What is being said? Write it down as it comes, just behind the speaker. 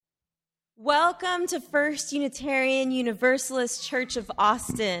Welcome to First Unitarian Universalist Church of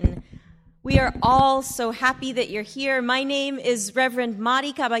Austin. We are all so happy that you're here. My name is Reverend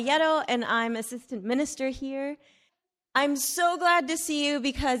Marisol Caballero, and I'm assistant minister here. I'm so glad to see you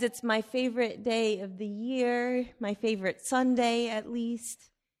because it's my favorite day of the year, my favorite Sunday at least.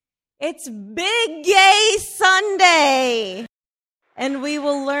 It's Big Gay Sunday, and we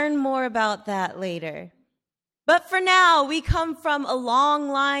will learn more about that later. But for now, we come from a long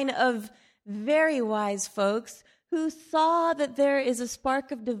line of very wise folks who saw that there is a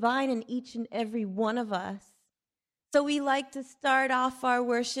spark of divine in each and every one of us. So we like to start off our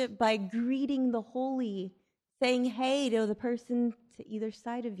worship by greeting the holy, saying hey to the person to either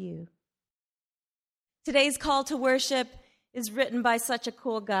side of you. Today's call to worship is written by such a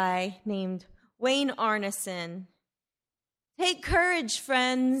cool guy named Wayne Arneson. Take courage,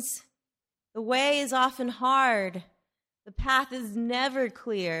 friends. The way is often hard. The path is never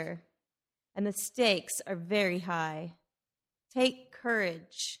clear. And the stakes are very high. Take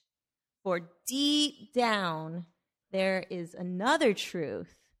courage, for deep down there is another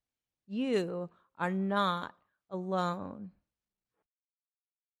truth. You are not alone.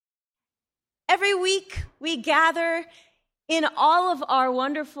 Every week we gather in all of our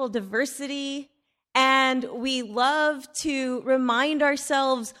wonderful diversity, and we love to remind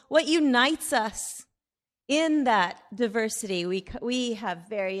ourselves what unites us. In that diversity, we have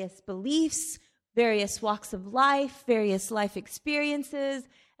various beliefs, various walks of life, various life experiences,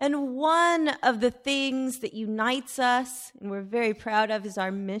 and one of the things that unites us, and we're very proud of, is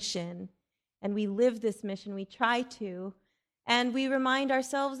our mission. And we live this mission, we try to, and we remind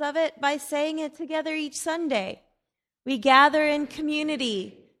ourselves of it by saying it together each Sunday. We gather in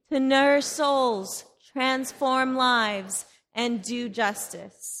community to nourish souls, transform lives, and do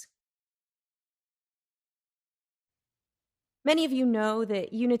justice. Many of you know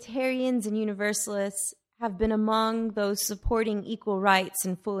that Unitarians and Universalists have been among those supporting equal rights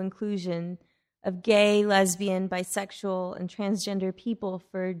and full inclusion of gay, lesbian, bisexual, and transgender people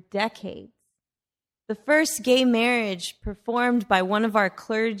for decades. The first gay marriage performed by one of our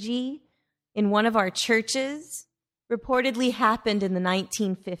clergy in one of our churches reportedly happened in the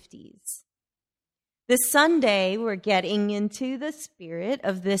 1950s. This Sunday, we're getting into the spirit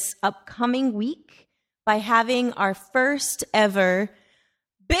of this upcoming week by having our first ever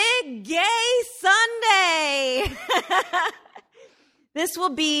Big Gay Sunday. This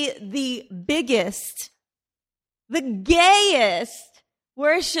will be the biggest, the gayest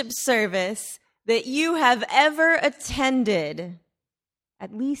worship service that you have ever attended,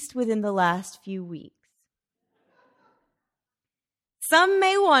 at least within the last few weeks. Some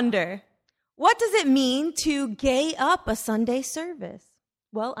may wonder, what does it mean to gay up a Sunday service?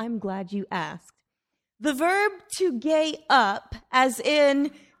 Well, I'm glad you asked. The verb to gay up, as in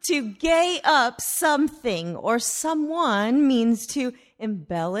to gay up something or someone, means to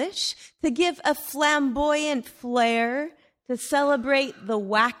embellish, to give a flamboyant flair, to celebrate the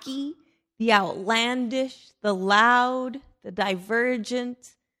wacky, the outlandish, the loud, the divergent,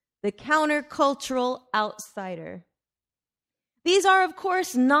 the countercultural outsider. These are, of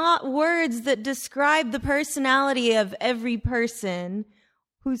course, not words that describe the personality of every person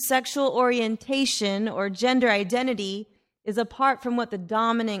whose sexual orientation or gender identity is apart from what the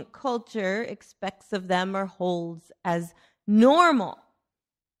dominant culture expects of them or holds as normal.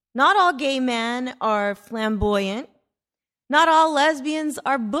 Not all gay men are flamboyant. Not all lesbians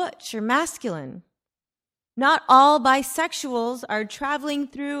are butch or masculine. Not all bisexuals are traveling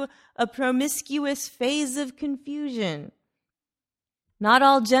through a promiscuous phase of confusion. Not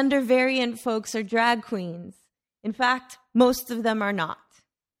all gender variant folks are drag queens. In fact, most of them are not.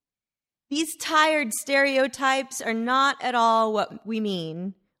 These tired stereotypes are not at all what we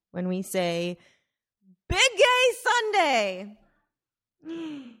mean when we say, Big Gay Sunday.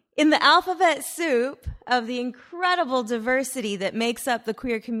 In the alphabet soup of the incredible diversity that makes up the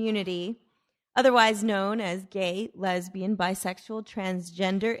queer community, otherwise known as gay, lesbian, bisexual,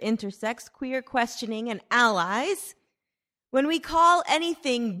 transgender, intersex, queer, questioning, and allies, when we call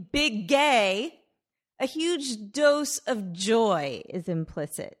anything big gay, a huge dose of joy is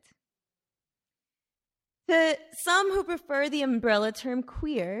implicit. To some who prefer the umbrella term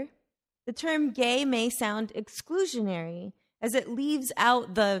queer, the term gay may sound exclusionary, as it leaves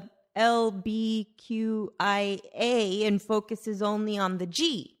out the LBQIA and focuses only on the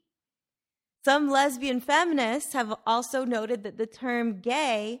G. Some lesbian feminists have also noted that the term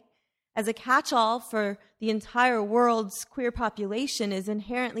gay, as a catch-all for the entire world's queer population, is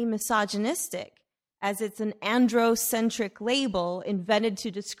inherently misogynistic, as it's an androcentric label invented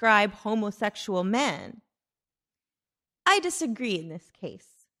to describe homosexual men. I disagree in this case.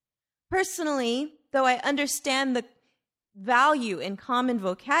 Personally, though I understand the value in common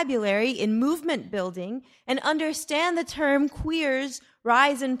vocabulary in movement building and understand the term queer's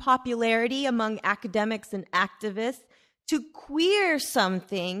rise in popularity among academics and activists, to queer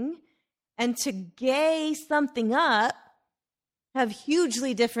something and to gay something up have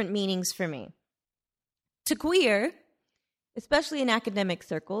hugely different meanings for me. To queer, especially in academic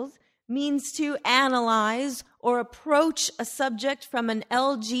circles, means to analyze or approach a subject from an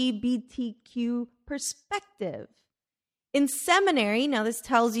LGBTQ perspective. In seminary, now this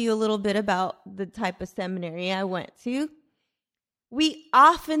tells you a little bit about the type of seminary I went to, we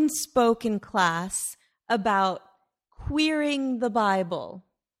often spoke in class about queering the Bible,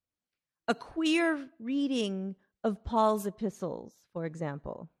 a queer reading of Paul's epistles, for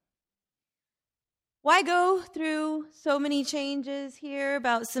example. Why go through so many changes here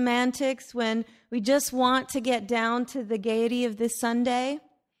about semantics when we just want to get down to the gaiety of this Sunday?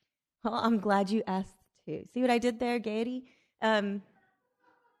 Well, I'm glad you asked too. See what I did there, gaiety? Well,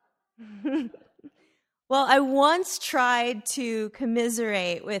 I once tried to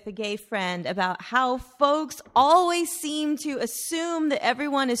commiserate with a gay friend about how folks always seem to assume that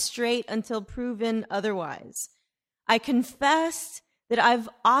everyone is straight until proven otherwise. I confessed that I've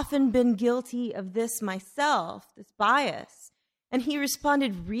often been guilty of this myself, this bias. And he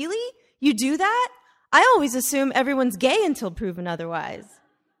responded, "Really? You do that? I always assume everyone's gay until proven otherwise."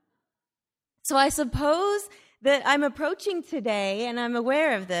 So I suppose that I'm approaching today, and I'm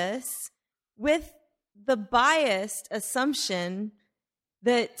aware of this, with the biased assumption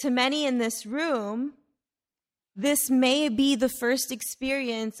that to many in this room, this may be the first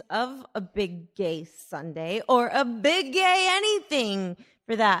experience of a big gay Sunday or a big gay anything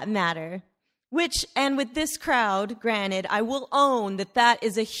for that matter. Which, and with this crowd, granted, I will own that that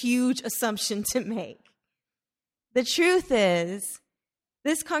is a huge assumption to make. The truth is,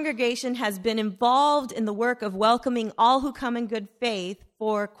 this congregation has been involved in the work of welcoming all who come in good faith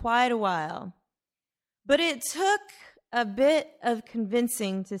for quite a while. But it took a bit of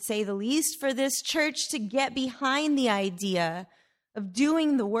convincing, to say the least, for this church to get behind the idea of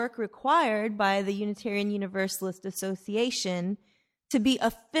doing the work required by the Unitarian Universalist Association to be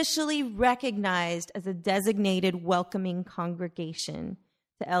officially recognized as a designated welcoming congregation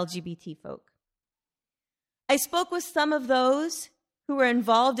to LGBT folk. I spoke with some of those who were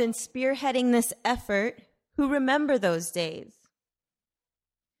involved in spearheading this effort who remember those days.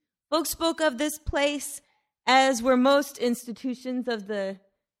 Folks spoke of this place, as were most institutions of the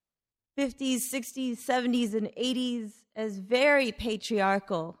 50s, 60s, 70s, and 80s, as very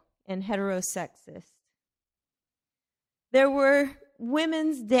patriarchal and heterosexist. There were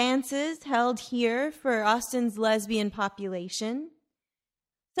women's dances held here for Austin's lesbian population,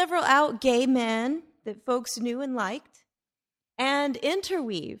 several out gay men that folks knew and liked, and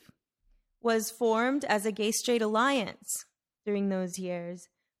Interweave was formed as a gay-straight alliance during those years.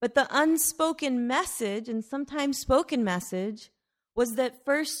 But the unspoken message, and sometimes spoken message, was that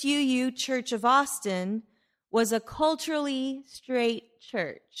First UU Church of Austin was a culturally straight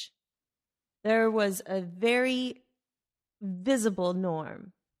church. There was a very visible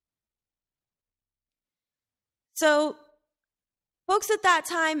norm. So, folks at that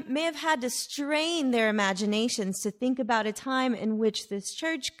time may have had to strain their imaginations to think about a time in which this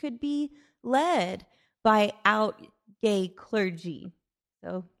church could be led by out gay clergy.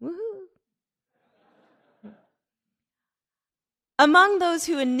 So, woohoo. Among those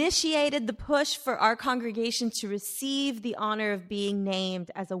who initiated the push for our congregation to receive the honor of being named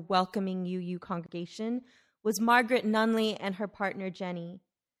as a welcoming UU congregation was Margaret Nunley and her partner Jenny.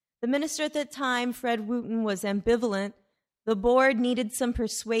 The minister at the time, Fred Wooten, was ambivalent. The board needed some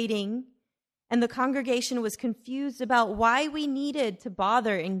persuading, and the congregation was confused about why we needed to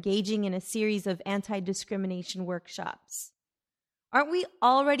bother engaging in a series of anti-discrimination workshops. Aren't we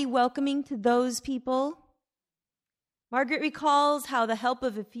already welcoming to those people? Margaret recalls how the help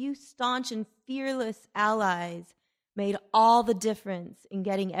of a few staunch and fearless allies made all the difference in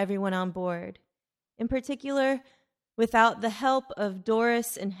getting everyone on board. In particular, without the help of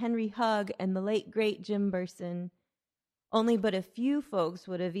Doris and Henry Hugg and the late, great Jim Burson, only but a few folks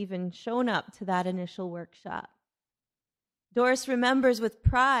would have even shown up to that initial workshop. Doris remembers with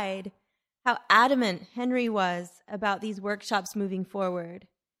pride how adamant Henry was about these workshops moving forward.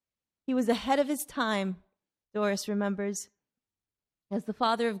 He was ahead of his time, Doris remembers. As the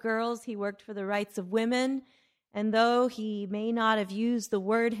father of girls, he worked for the rights of women, and though he may not have used the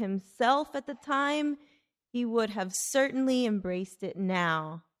word himself at the time, he would have certainly embraced it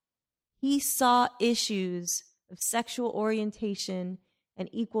now. He saw issues of sexual orientation and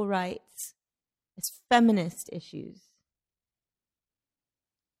equal rights as feminist issues.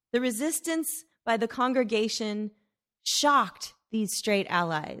 The resistance by the congregation shocked these straight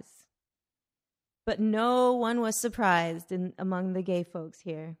allies. But no one was surprised among the gay folks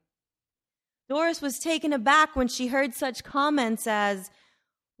here. Doris was taken aback when she heard such comments as,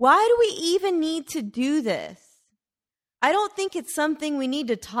 "Why do we even need to do this? I don't think it's something we need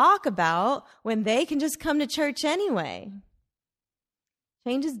to talk about when they can just come to church anyway."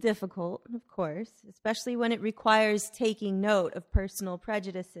 Change is difficult, of course, especially when it requires taking note of personal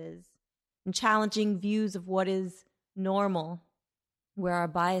prejudices and challenging views of what is normal, where our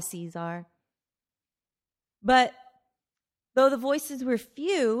biases are. But though the voices were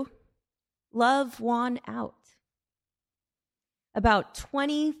few, love won out. About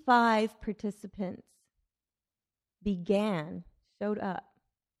 25 participants showed up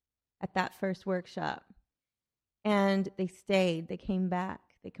at that first workshop. And they stayed, they came back,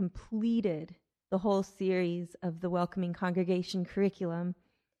 they completed the whole series of the Welcoming Congregation curriculum.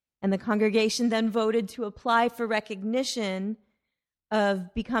 And the congregation then voted to apply for recognition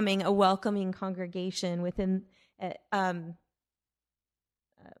of becoming a welcoming congregation within and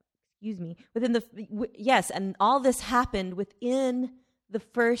all this happened within the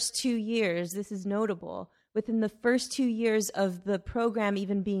first 2 years. This is notable. Within the first 2 years of the program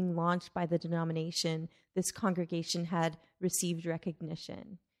even being launched by the denomination, this congregation had received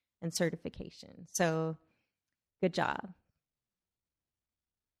recognition and certification. So, good job.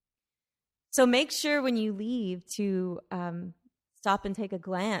 So make sure when you leave to stop and take a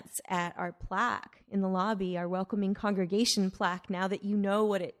glance at our plaque in the lobby, our Welcoming Congregation plaque, now that you know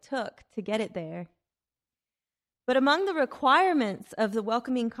what it took to get it there. But among the requirements of the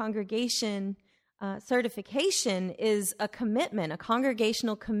Welcoming Congregation certification is a commitment, a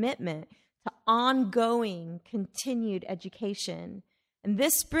congregational commitment to ongoing, continued education. And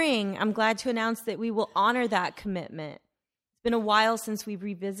this spring, I'm glad to announce that we will honor that commitment. It's been a while since we've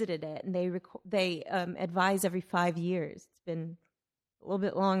revisited it, and they advise every 5 years. It's been a little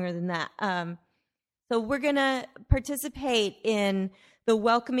bit longer than that. So we're going to participate in the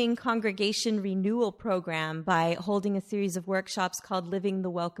Welcoming Congregation Renewal Program by holding a series of workshops called Living the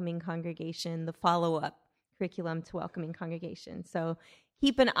Welcoming Congregation, the follow-up curriculum to Welcoming Congregation. So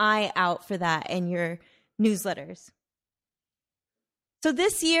keep an eye out for that in your newsletters. So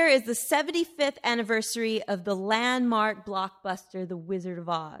this year is the 75th anniversary of the landmark blockbuster, The Wizard of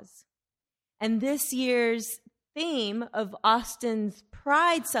Oz. And this year's theme of Austin's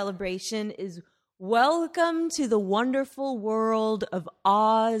Pride celebration is Welcome to the Wonderful World of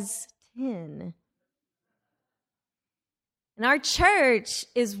Oz 10. And our church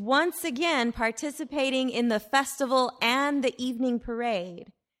is once again participating in the festival and the evening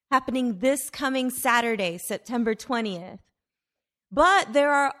parade happening this coming Saturday, September 20th. But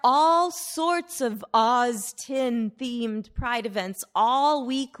there are all sorts of Oz 10 themed Pride events all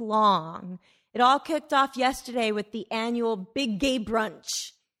week long. It all kicked off yesterday with the annual Big Gay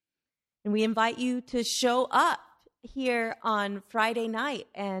Brunch. And we invite you to show up here on Friday night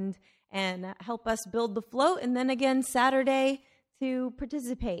and help us build the float, and then again Saturday to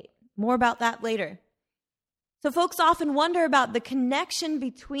participate. More about that later. So folks often wonder about the connection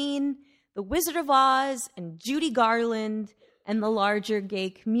between the Wizard of Oz and Judy Garland and the larger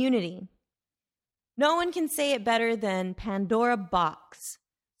gay community. No one can say it better than Pandora Box,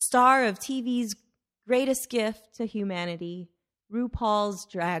 star of TV's greatest gift to humanity, RuPaul's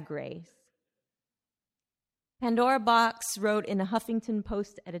Drag Race. Pandora Box wrote in a Huffington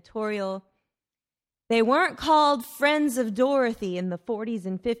Post editorial, "They weren't called Friends of Dorothy in the 40s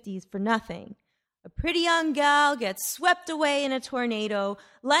and 50s for nothing. A pretty young gal gets swept away in a tornado,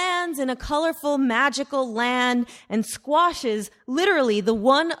 lands in a colorful, magical land, and squashes literally the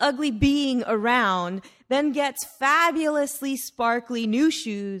one ugly being around, then gets fabulously sparkly new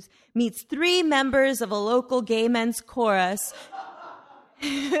shoes, meets 3 members of a local gay men's chorus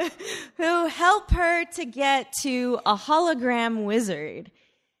who help her to get to a hologram wizard.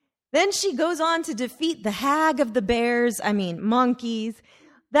 Then she goes on to defeat the hag of the bears, monkeys.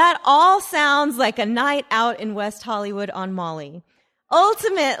 That all sounds like a night out in West Hollywood on Molly.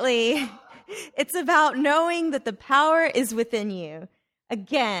 Ultimately, it's about knowing that the power is within you.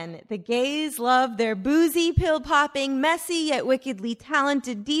 Again, the gays love their boozy, pill-popping, messy, yet wickedly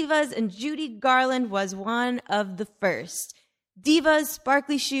talented divas, and Judy Garland was one of the first. Divas,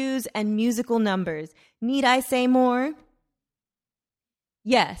 sparkly shoes, and musical numbers. Need I say more?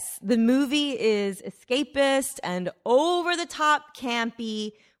 Yes, the movie is escapist and over-the-top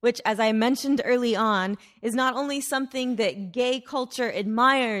campy, which, as I mentioned early on, is not only something that gay culture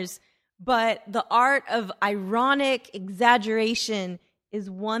admires, but the art of ironic exaggeration is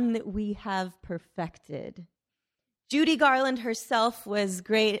one that we have perfected. Judy Garland herself was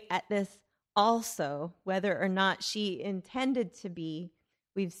great at this also, whether or not she intended to be.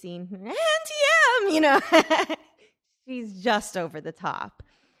 We've seen her, NTM, she's just over the top.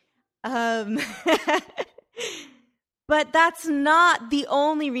 But that's not the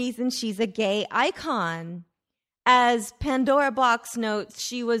only reason she's a gay icon. As Pandora Box notes,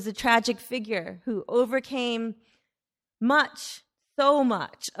 she was a tragic figure who overcame so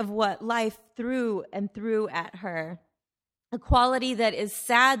much of what life threw at her, a quality that is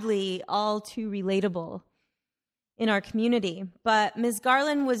sadly all too relatable in our community. But Ms.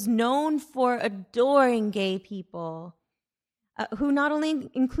 Garland was known for adoring gay people, who not only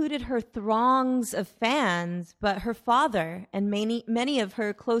included her throngs of fans, but her father and many of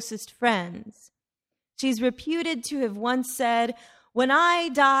her closest friends. She's reputed to have once said, "When I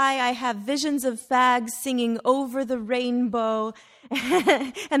die, I have visions of fags singing Over the Rainbow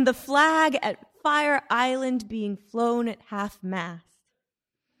and the flag at Fire Island being flown at half-mast."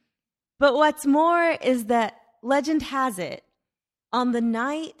 But what's more is that legend has it, on the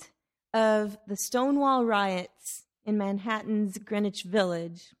night of the Stonewall riots in Manhattan's Greenwich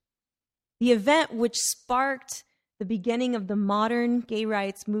Village, the event which sparked the beginning of the modern gay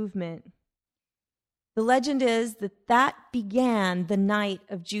rights movement, the legend is that began the night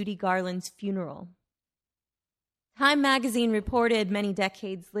of Judy Garland's funeral. Time magazine reported many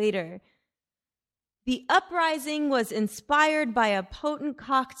decades later, the uprising was inspired by a potent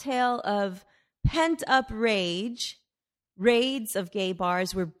cocktail of pent-up rage. Raids of gay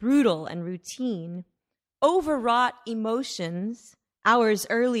bars were brutal and routine. Overwrought emotions. Hours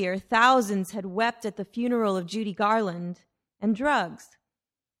earlier, thousands had wept at the funeral of Judy Garland. And drugs.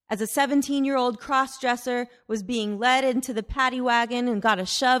 As a 17-year-old cross-dresser was being led into the paddy wagon and got a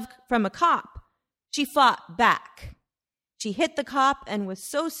shove from a cop, she fought back. She hit the cop and was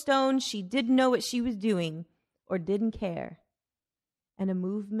so stoned she didn't know what she was doing or didn't care. And a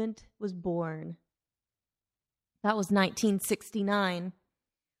movement was born. That was 1969.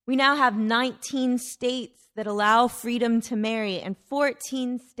 We now have 19 states that allow freedom to marry and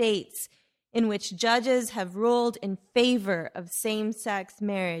 14 states in which judges have ruled in favor of same-sex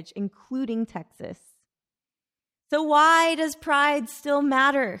marriage, including Texas. So why does pride still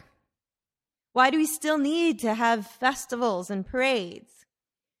matter? Why do we still need to have festivals and parades?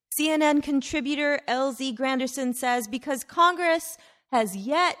 CNN contributor LZ Granderson says, because Congress has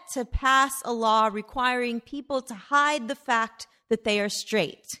yet to pass a law requiring people to hide the fact that they are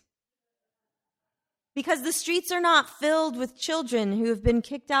straight. Because the streets are not filled with children who have been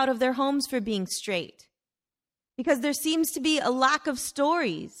kicked out of their homes for being straight. Because there seems to be a lack of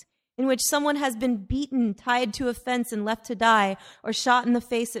stories in which someone has been beaten, tied to a fence, and left to die, or shot in the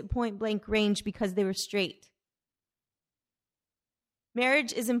face at point-blank range because they were straight.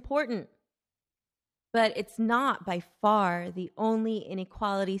 Marriage is important, but it's not by far the only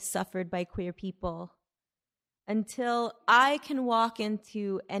inequality suffered by queer people. Until I can walk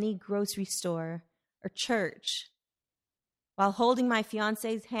into any grocery store or church while holding my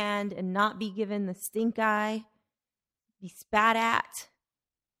fiance's hand and not be given the stink eye, be spat at,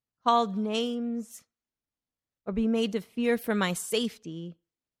 called names, or be made to fear for my safety,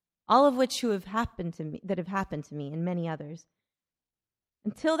 all of which have happened to me and many others.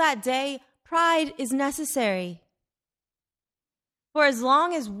 Until that day, pride is necessary. For as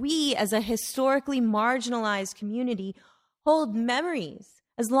long as we, as a historically marginalized community, hold memories,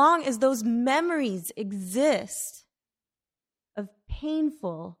 as long as those memories exist of a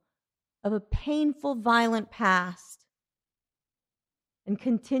painful, violent past and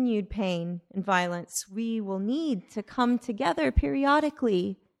continued pain and violence, we will need to come together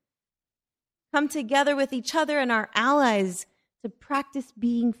periodically, come together with each other and our allies to practice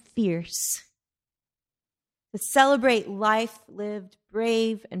being fierce, to celebrate life lived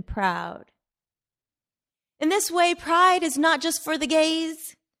brave and proud. In this way, pride is not just for the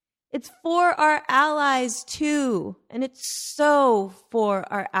gays, it's for our allies too, and it's so for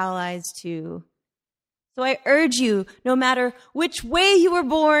our allies too. So I urge you, no matter which way you were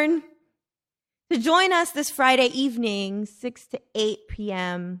born, to join us this Friday evening, 6 to 8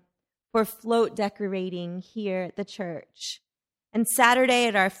 p.m., for float decorating here at the church, and Saturday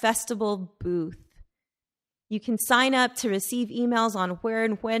at our festival booth. You can sign up to receive emails on where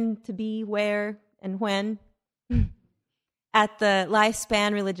and when to be, where and when, at the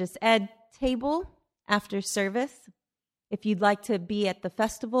Lifespan Religious Ed table after service, if you'd like to be at the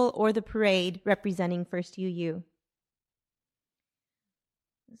festival or the parade representing First UU.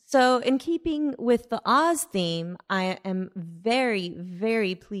 So in keeping with the Oz theme, I am very,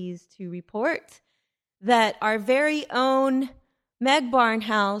 very pleased to report that our very own Meg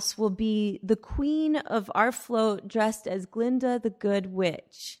Barnhouse will be the queen of our float dressed as Glinda the Good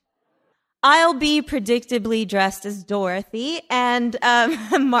Witch. I'll be predictably dressed as Dorothy and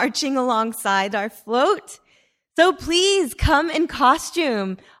marching alongside our float. So please come in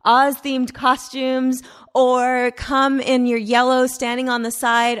costume, Oz-themed costumes, or come in your yellow Standing on the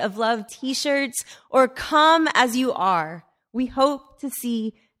Side of Love t-shirts, or come as you are. We hope to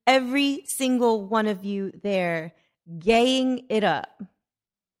see every single one of you there, gaying it up.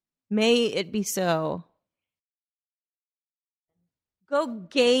 May it be so. Go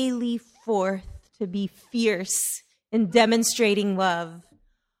gaily forth to be fierce in demonstrating love.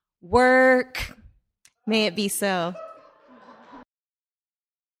 Work. May it be so.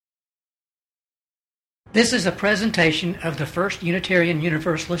 This is a presentation of the First Unitarian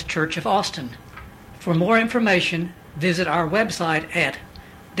Universalist Church of Austin. For more information, visit our website at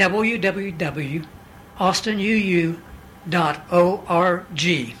www.austinuu.org.